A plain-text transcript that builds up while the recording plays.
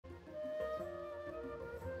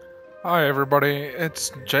Hi everybody, it's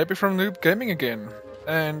JP from Noob Gaming again,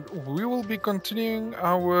 and we will be continuing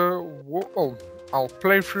our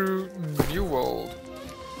playthrough New World.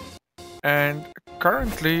 And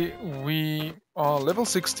currently we are level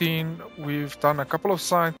 16. We've done a couple of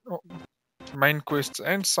main quests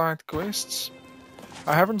and side quests.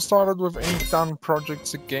 I haven't started with any town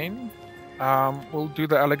projects again. We'll do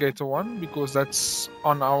the alligator one because that's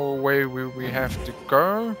on our way where we have to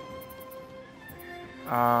go.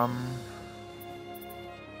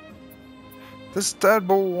 This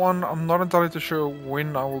tadpole one, I'm not entirely too sure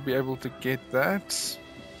when I will be able to get that.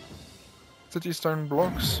 City stone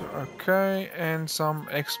blocks, okay, and some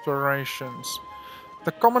explorations.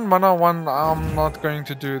 The common mana one I'm not going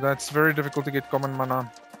to do, that's very difficult to get common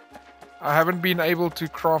mana. I haven't been able to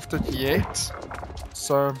craft it yet,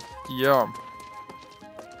 so yeah.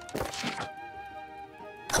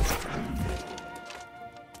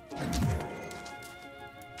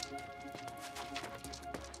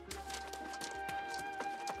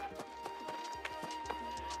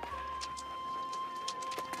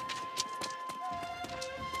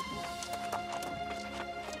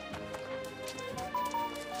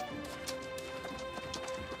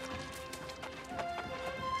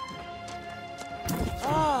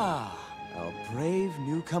 Ah, our brave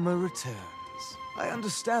newcomer returns. I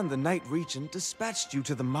understand the Knight Regent dispatched you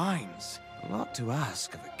to the mines. A lot to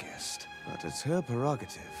ask of a guest, but it's her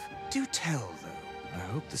prerogative. Do tell, though. I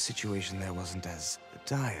hope the situation there wasn't as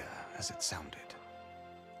dire as it sounded.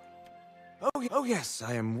 Oh yes,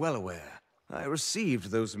 I am well aware. I received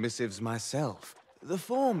those missives myself. The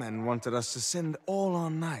foremen wanted us to send all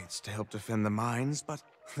our knights to help defend the mines, but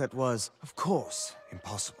that was, of course,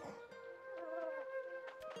 impossible.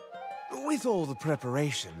 With all the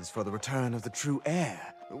preparations for the return of the true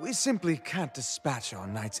heir, we simply can't dispatch our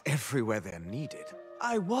knights everywhere they're needed.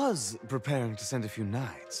 I was preparing to send a few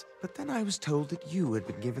knights, but then I was told that you had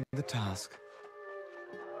been given the task.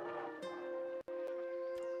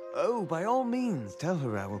 Oh, by all means, tell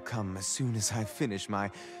her I will come as soon as I finish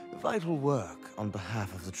my vital work on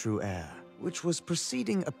behalf of the true heir, which was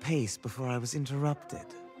proceeding apace before I was interrupted.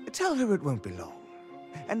 Tell her it won't be long.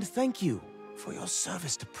 And thank you for your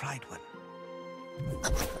service to Pridewin.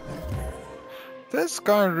 This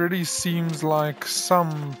guy really seems like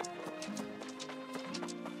some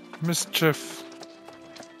mischief.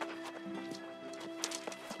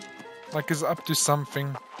 Like he's up to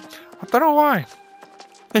something. I don't know why.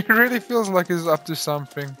 He really feels like he's up to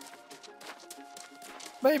something.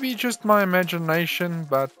 Maybe just my imagination,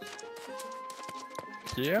 but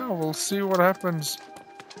yeah, we'll see what happens.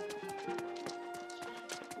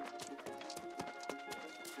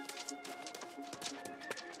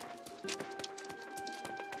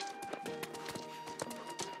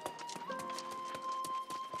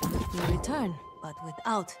 You return, but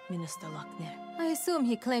without Minister Lochner. I assume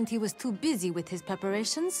he claimed he was too busy with his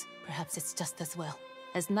preparations. Perhaps it's just as well.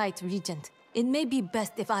 As Knight Regent, it may be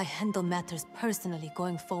best if I handle matters personally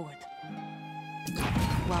going forward.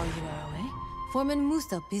 While you were away, Foreman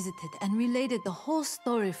Musa visited and related the whole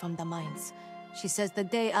story from the mines. She says the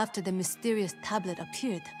day after the mysterious tablet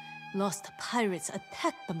appeared, lost pirates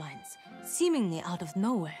attacked the mines, seemingly out of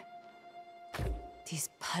nowhere. These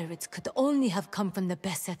pirates could only have come from the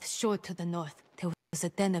Beseth shore to the north. There was a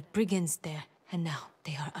den of brigands there, and now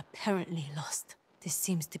they are apparently lost. This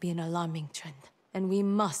seems to be an alarming trend, and we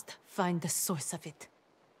must find the source of it.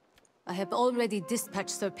 I have already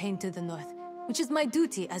dispatched Sir Payne to the north, which is my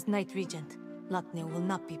duty as Knight Regent. Lochner will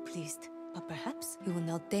not be pleased, but perhaps he will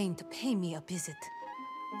now deign to pay me a visit.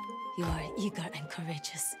 You are eager and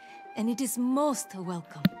courageous, and it is most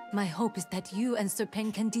welcome. My hope is that you and Sir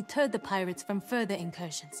Payne can deter the pirates from further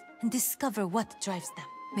incursions and discover what drives them.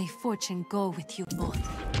 May fortune go with you both.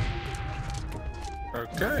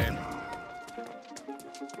 Okay.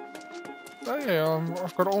 Hey,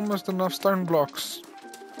 I've got almost enough stone blocks.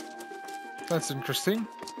 That's interesting.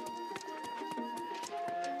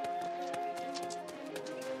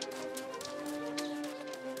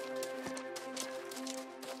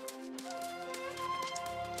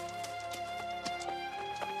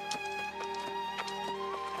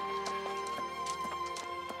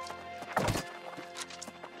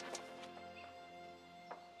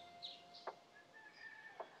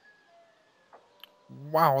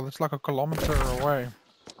 Wow, that's like a kilometer away.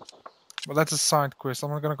 But that's a side quest. I'm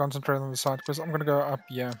not gonna concentrate on the side quest. I'm gonna go up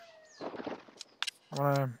here. I'm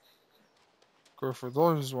gonna go for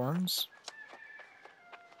those ones.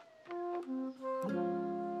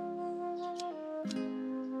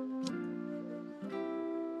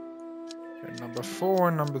 Okay, number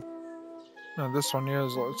 4, no, this one here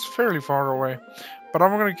is it's fairly far away. But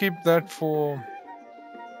I'm gonna keep that for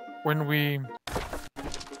when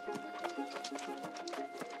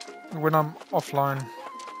I'm offline.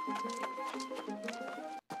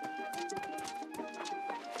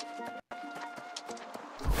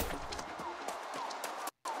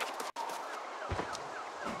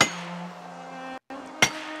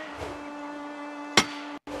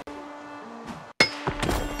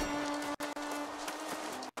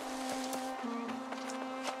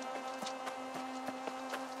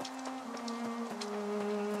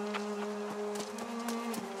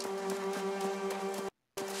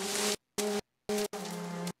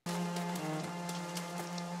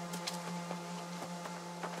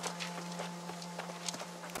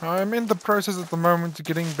 I'm in the process at the moment of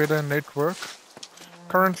getting better network.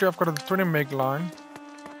 Currently I've got a 20 meg line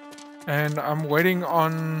and I'm waiting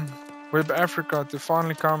on Web Africa to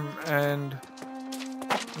finally come and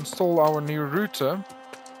install our new router.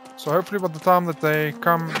 So hopefully by the time that they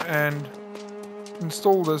come and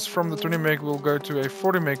install this, from the 20 meg we'll go to a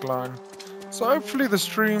 40 meg line. So hopefully the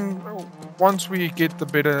stream, once we get the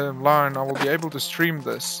better line, I will be able to stream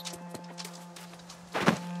this.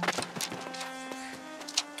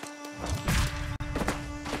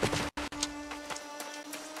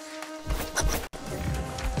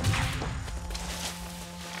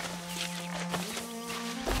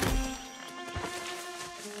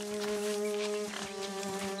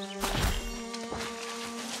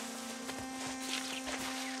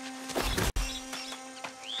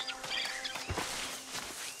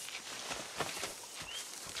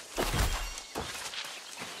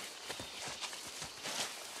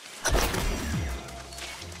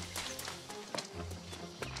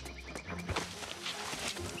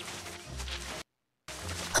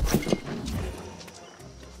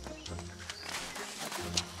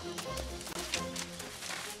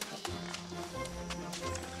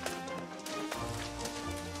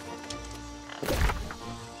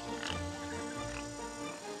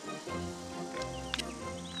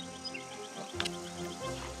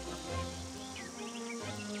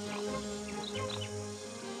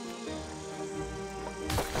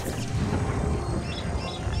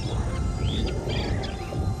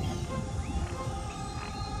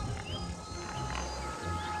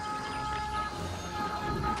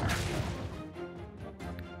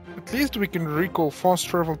 At least we can recall fast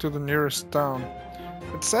travel to the nearest town.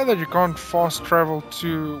 It's sad that you can't fast travel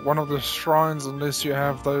to one of the shrines unless you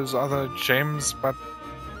have those other gems, but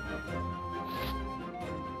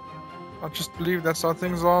I just believe that's how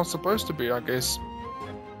things are supposed to be, I guess.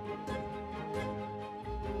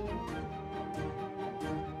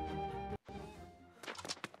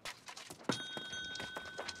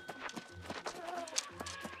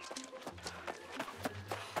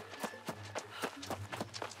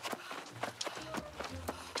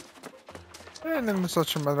 And in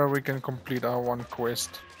such a manner we can complete our one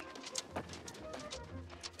quest.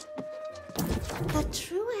 The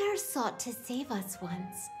true heir sought to save us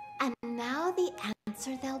once, and now the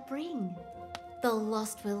answer they'll bring. The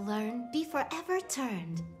lost will learn, be forever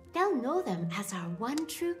turned. They'll know them as our one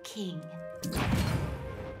true king.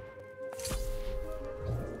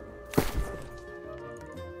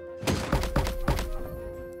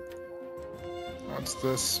 What's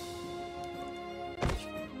this?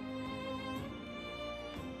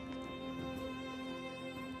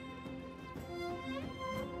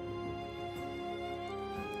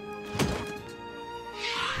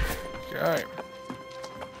 Okay.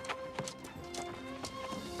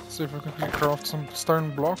 See if we can craft some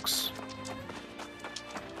stone blocks.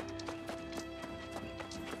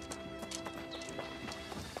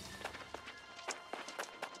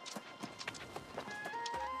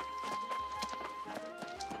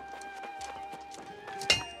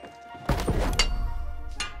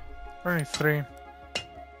 Only 3.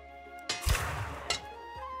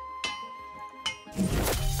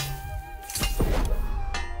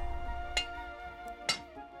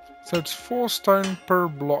 So it's 4 stone per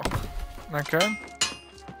block. Okay.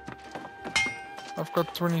 I've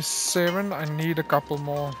got 27. I need a couple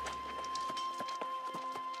more.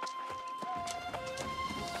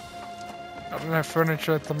 I don't have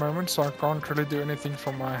furniture at the moment, so I can't really do anything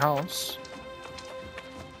for my house.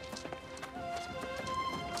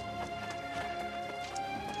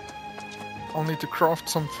 I'll need to craft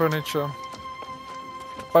some furniture.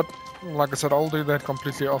 But, like I said, I'll do that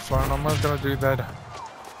completely offline. I'm not gonna do that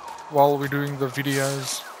while we're doing the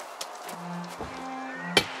videos.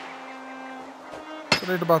 So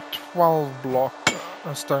I need about 12 block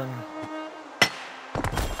stone.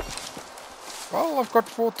 Well, I've got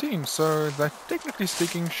 14, so that technically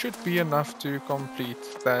speaking should be enough to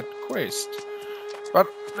complete that quest. But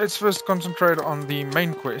let's first concentrate on the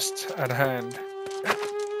main quest at hand.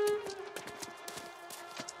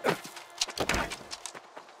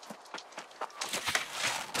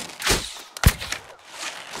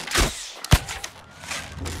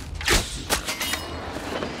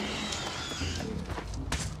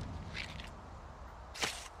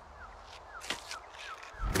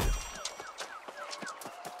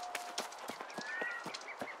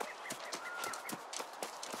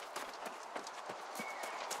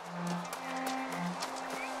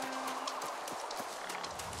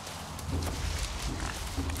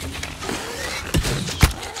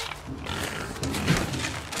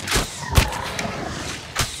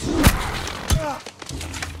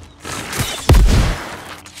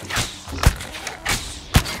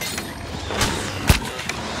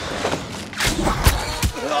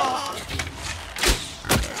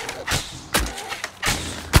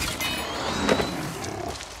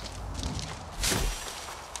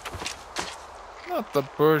 Not the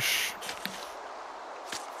bush.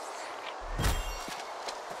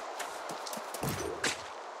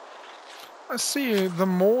 I see, the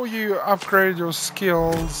more you upgrade your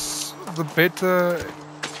skills, the better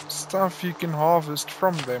stuff you can harvest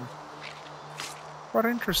from them. Quite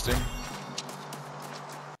interesting.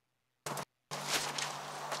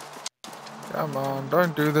 Come on,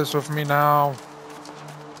 don't do this with me now.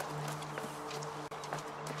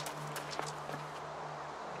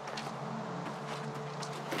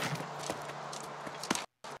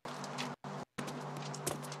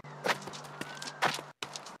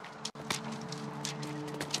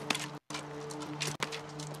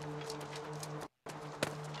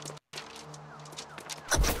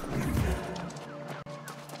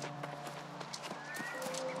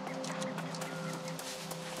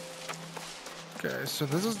 Okay, so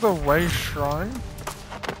this is the way shrine.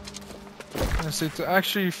 I see, to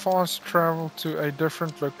actually fast travel to a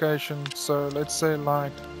different location, so let's say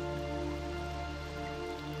like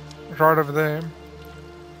right over there.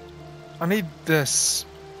 I need this.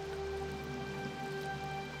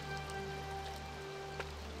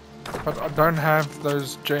 But I don't have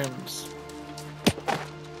those gems.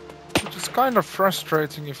 Which is kind of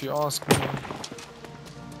frustrating if you ask me.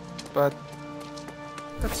 But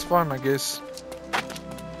that's fun, I guess.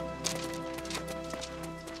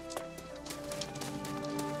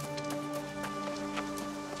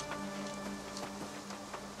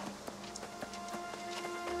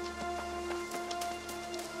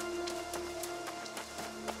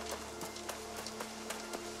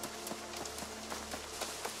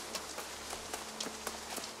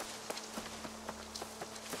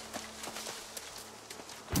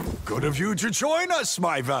 Good of you to join us,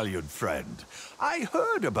 my valiant friend. I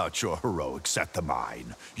heard about your heroics at the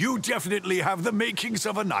mine. You definitely have the makings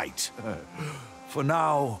of a knight. For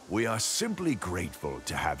now, we are simply grateful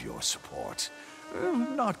to have your support.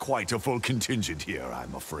 Not quite a full contingent here,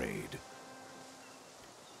 I'm afraid.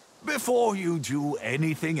 Before you do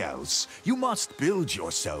anything else, you must build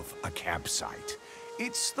yourself a campsite.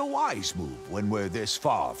 It's the wise move when we're this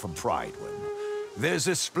far from Pridewind. There's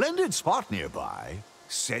a splendid spot nearby.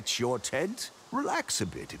 Set your tent, relax a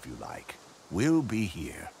bit if you like. We'll be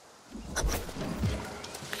here.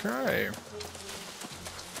 Okay.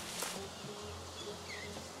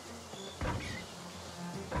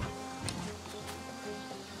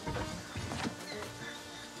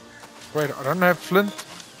 Wait, I don't have flint.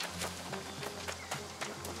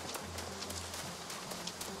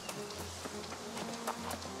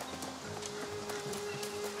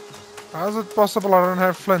 How is it possible I don't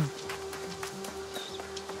have flint?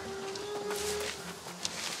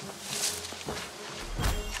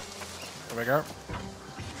 There we go.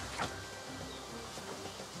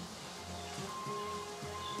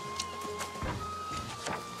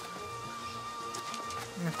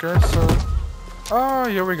 Okay, so... Oh,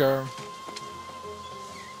 here we go.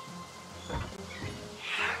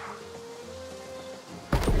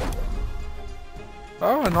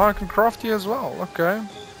 Oh, and now I can craft you as well. Okay.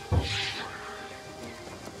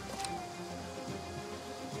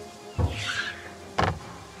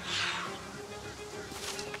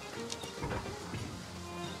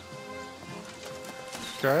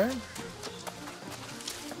 Okay.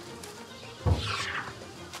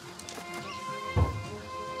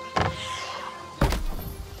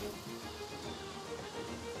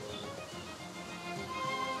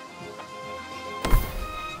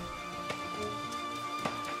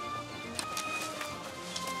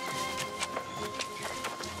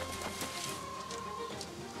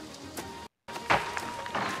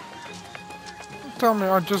 Tell me,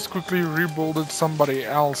 I just quickly rebuilded somebody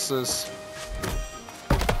else's.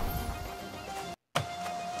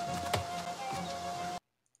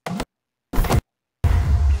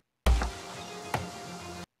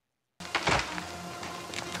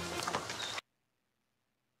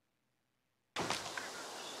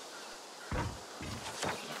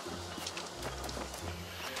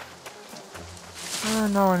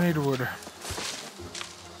 Now I need wood.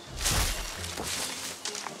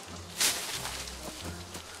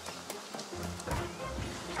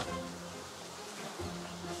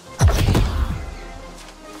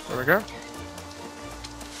 There we go.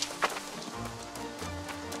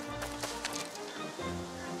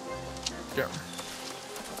 Yeah.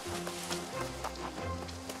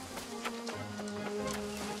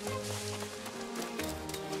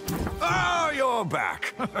 Ah, you're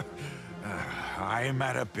back. I'm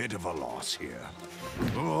at a bit of a loss here.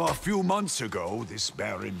 Oh, a few months ago, this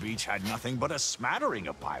barren beach had nothing but a smattering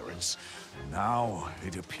of pirates. Now,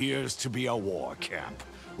 it appears to be a war camp,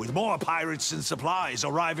 with more pirates and supplies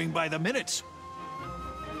arriving by the minute.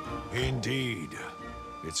 Indeed.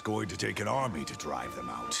 It's going to take an army to drive them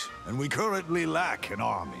out, and we currently lack an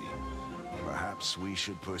army. Perhaps we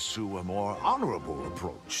should pursue a more honorable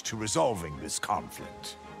approach to resolving this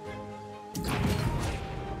conflict.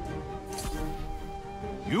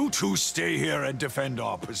 You two stay here and defend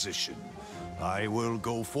our position. I will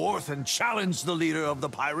go forth and challenge the leader of the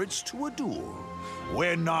pirates to a duel.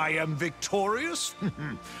 When I am victorious,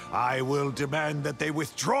 I will demand that they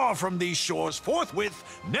withdraw from these shores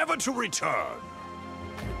forthwith, never to return.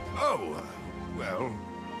 Oh, well,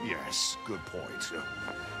 yes, good point.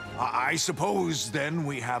 I suppose then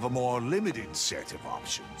we have a more limited set of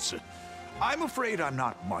options. I'm afraid I'm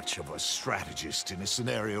not much of a strategist in a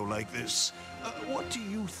scenario like this. What do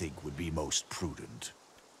you think would be most prudent?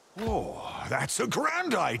 Oh, that's a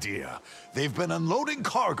grand idea. They've been unloading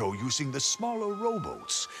cargo using the smaller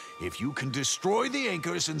rowboats. If you can destroy the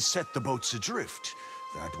anchors and set the boats adrift,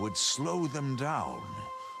 that would slow them down.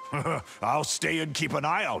 I'll stay and keep an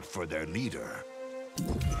eye out for their leader.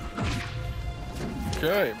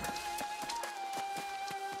 Okay.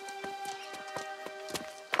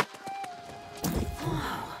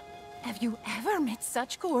 Have you ever met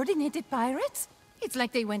such coordinated pirates? It's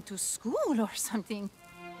like they went to school or something.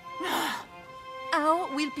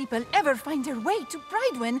 How will people ever find their way to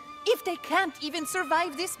Bridewin if they can't even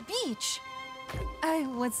survive this beach? I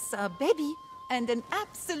was a baby and an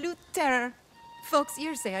absolute terror. Folks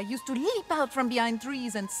here say I used to leap out from behind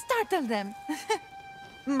trees and startle them.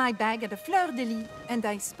 My bag had a fleur-de-lis, and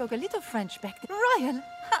I spoke a little French back then. Royal?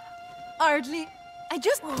 Ha! Hardly. I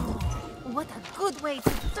just... What a good way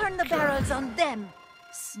to turn the barrels on them.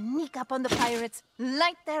 Sneak up on the pirates,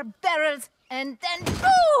 light their barrels, and then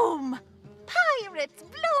boom! Pirates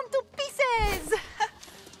blown to pieces!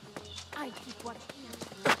 I keep what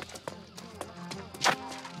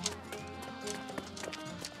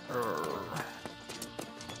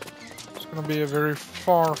It's gonna be a very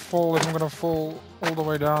far fall if I'm gonna fall all the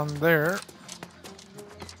way down there.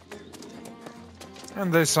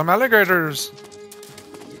 And there's some alligators.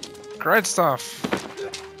 Great stuff.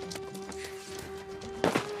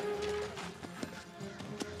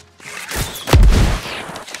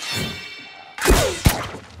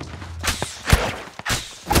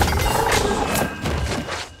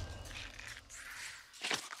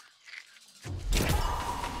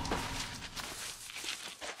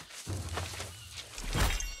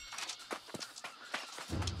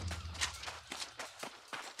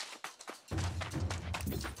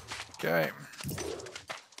 Okay.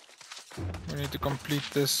 We need to complete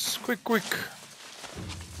this quick.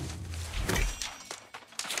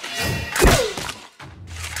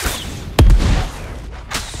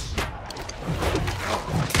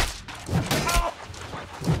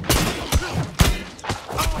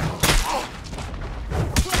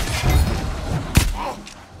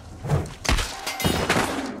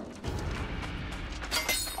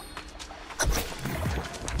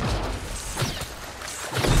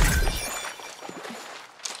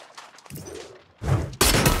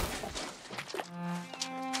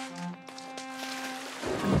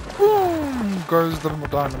 Boom goes the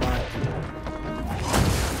dynamite.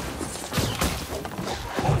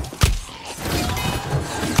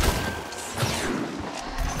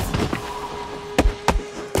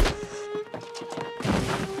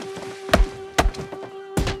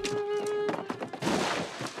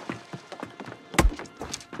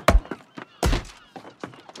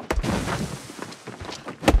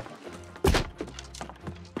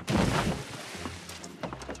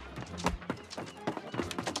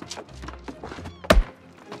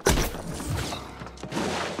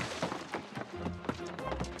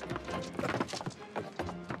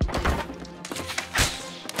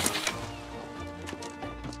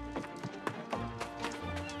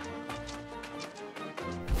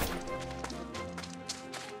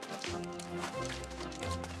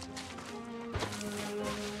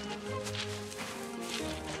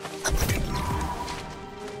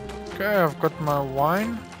 Okay, I've got my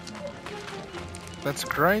wine. That's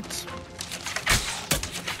great.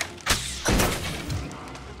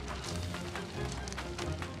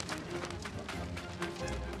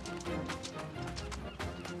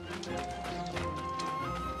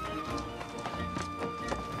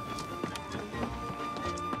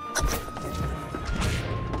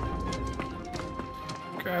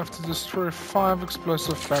 I have to destroy 5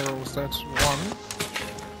 explosive barrels, that's 1.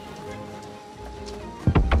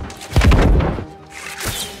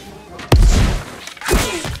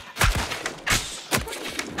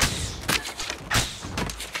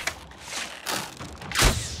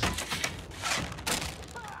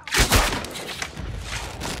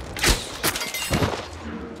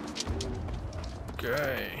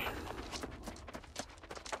 Okay.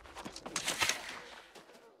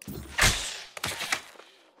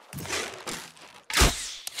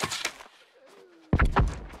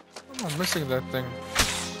 I'm missing that thing.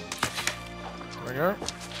 There we go.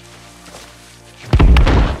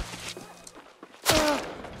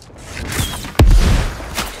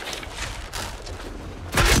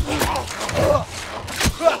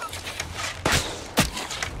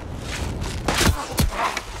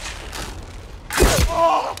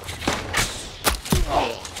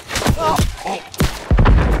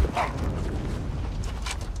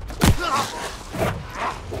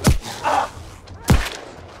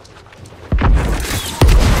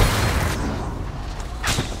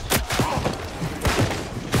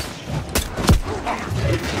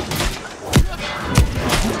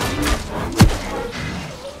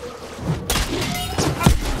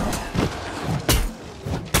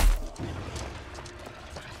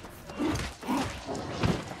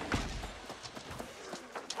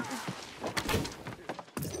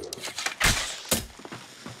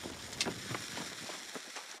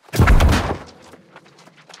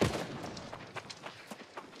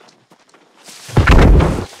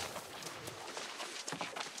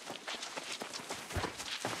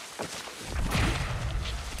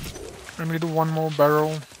 I need 1 more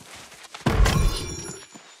barrel.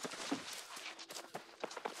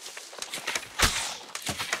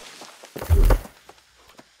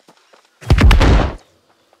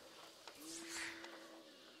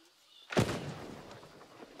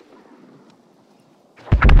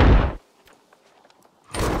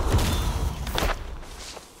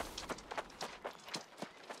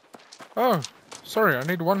 Oh, sorry, I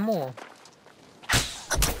need 1 more.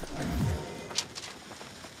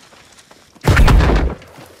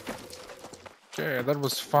 Okay, that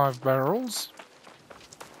was 5 barrels.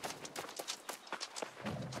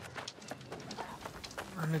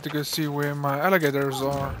 I need to go see where my alligators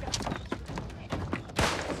are.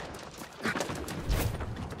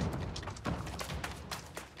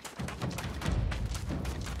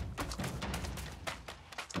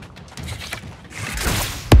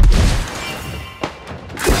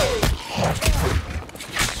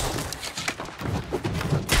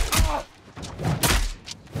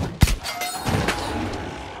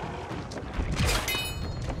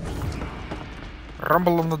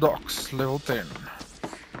 Rumble on the docks, level 10.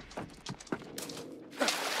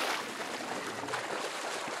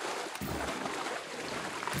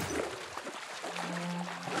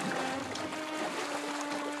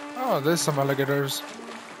 Oh, there's some alligators.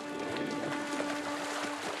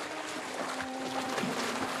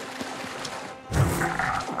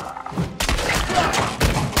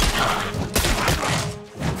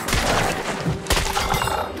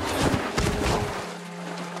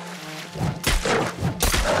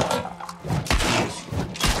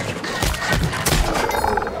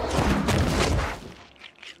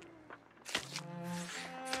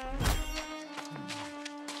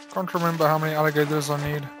 Can't remember how many alligators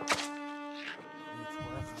I need.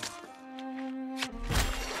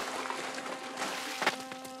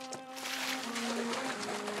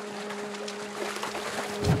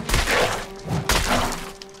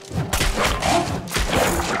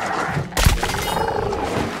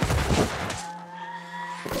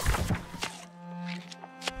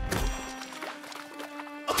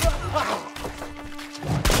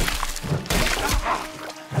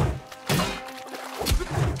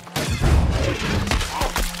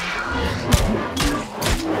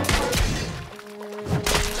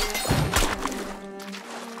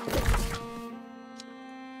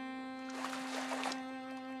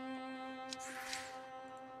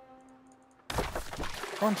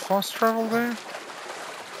 Can't fast travel there?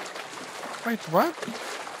 Wait, what?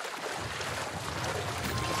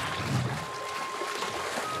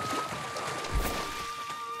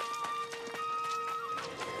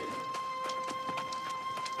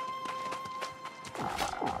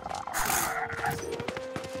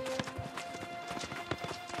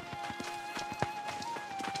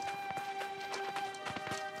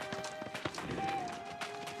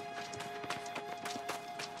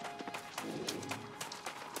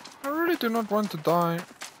 I really do not want to die.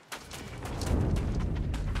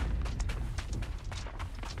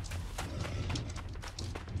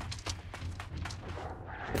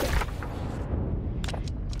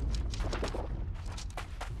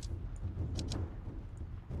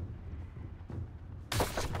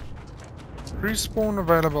 Respawn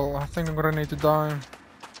available. I think I'm gonna need to die.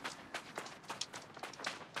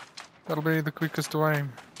 That'll be the quickest way.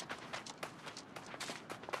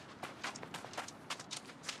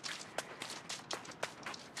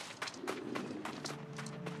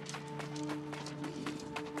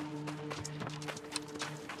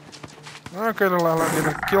 Okay, Delilah,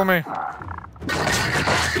 gonna kill me.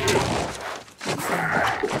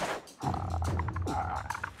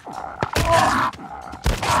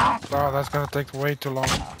 Oh, that's gonna take way too long.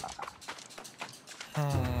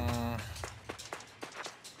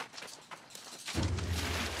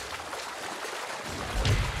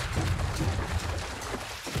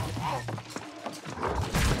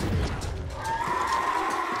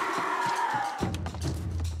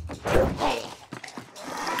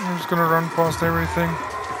 I'm just gonna run past everything.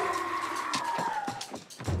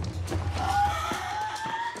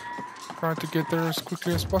 Try to get there as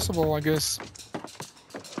quickly as possible, I guess.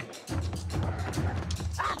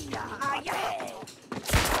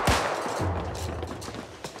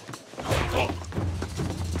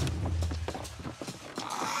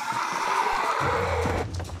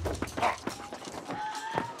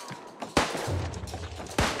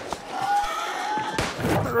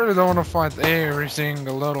 I really don't want to fight every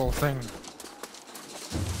single little thing.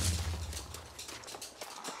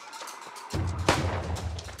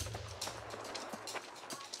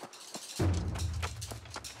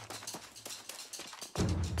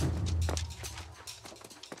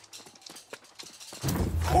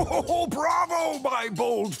 Oh, bravo, my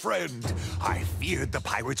bold friend! I feared the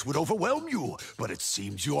pirates would overwhelm you, but it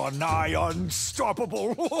seems you are nigh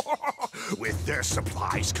unstoppable. With their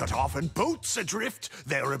supplies cut off and boats adrift,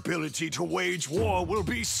 their ability to wage war will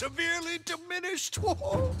be severely diminished.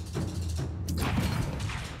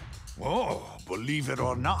 Oh, believe it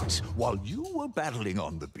or not, while you were battling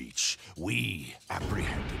on the beach, we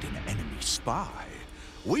apprehended an enemy spy.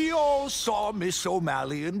 We all saw Miss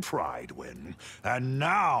O'Malley and Pridewin, and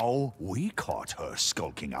now we caught her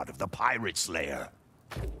skulking out of the pirate's lair.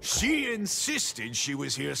 She insisted she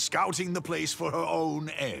was here scouting the place for her own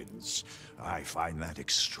ends. I find that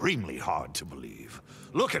extremely hard to believe.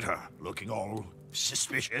 Look at her, looking all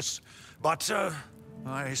suspicious. But,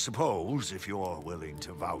 I suppose if you're willing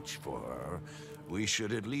to vouch for her, we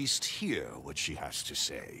should at least hear what she has to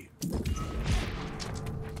say.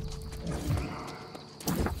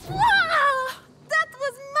 Wow! That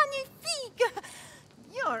was magnifique!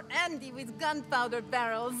 You're Andy with gunpowder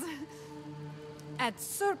barrels. Had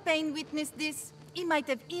Sir Payne witnessed this, he might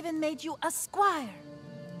have even made you a squire.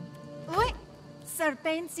 Oui, Sir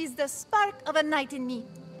Payne sees the spark of a knight in me.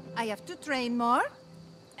 I have to train more,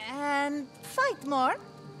 and fight more,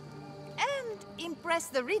 and impress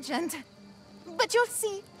the regent. But you'll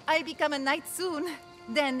see, I'll become a knight soon.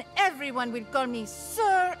 Then everyone will call me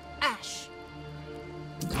Sir Ash.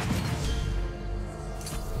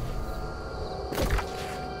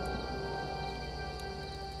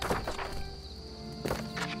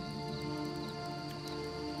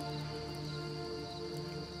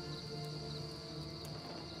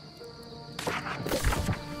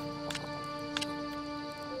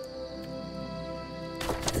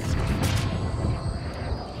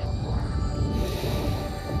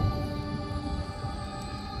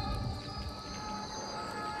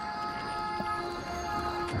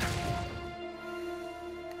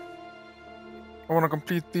 I want to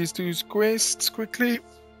complete these two quests quickly.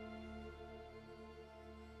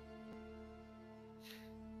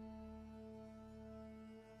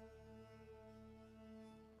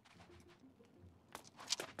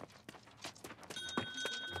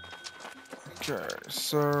 Okay,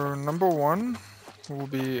 so number one will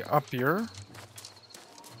be up here.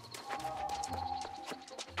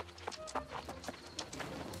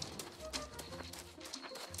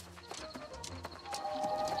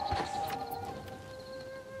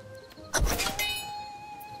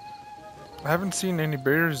 I haven't seen any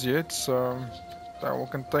bears yet, so we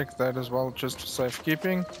can take that as well, just for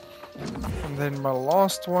safekeeping. And then my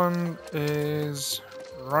last one is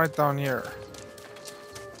right down here.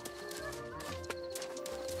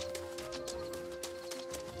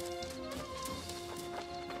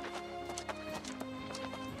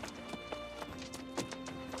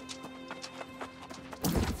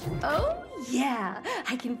 Oh, yeah.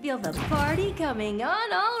 I can feel the party coming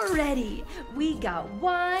on already. We got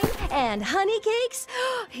wine and honey cakes.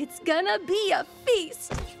 It's gonna be a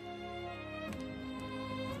feast.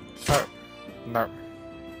 Oh, no.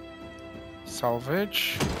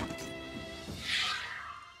 Salvage.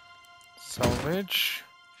 Salvage.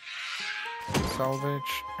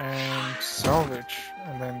 Salvage and salvage.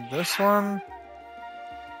 And then this one.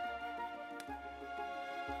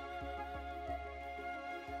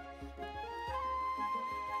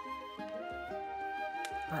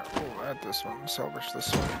 We'll add this one, salvage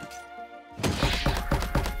this one.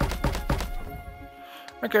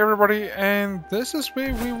 Okay, everybody, and this is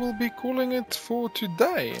where we will be calling it for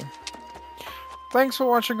today. Thanks for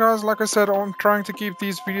watching, guys. Like I said, I'm trying to keep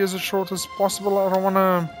these videos as short as possible. I don't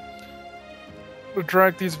want to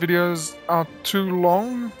drag these videos out too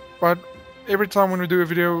long, but every time when we do a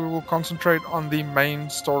video, we will concentrate on the main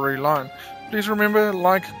storyline. Please remember,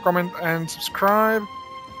 like, comment, and subscribe.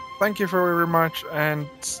 Thank you very much, and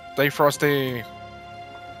stay frosty.